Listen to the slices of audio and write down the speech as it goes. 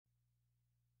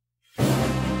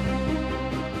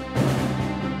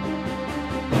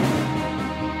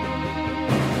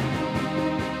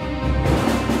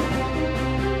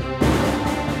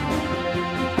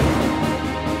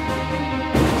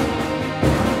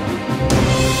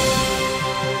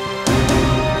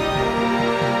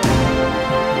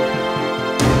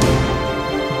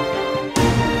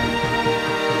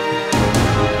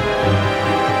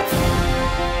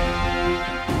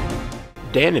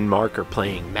Dan and Mark are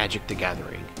playing Magic the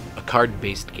Gathering, a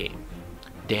card-based game.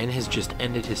 Dan has just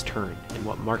ended his turn, and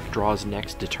what Mark draws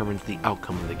next determines the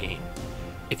outcome of the game.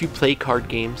 If you play card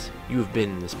games, you have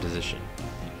been in this position.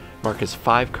 Mark has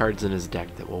 5 cards in his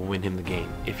deck that will win him the game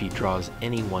if he draws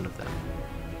any one of them.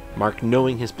 Mark,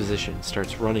 knowing his position,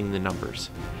 starts running the numbers.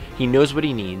 He knows what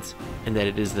he needs, and that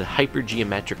it is the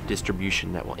hypergeometric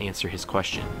distribution that will answer his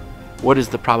question. What is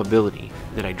the probability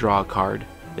that I draw a card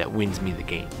that wins me the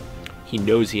game? He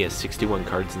knows he has 61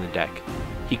 cards in the deck.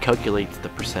 He calculates the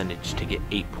percentage to get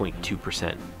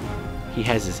 8.2%. He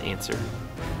has his answer.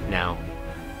 Now,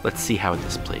 let's see how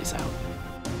this plays out.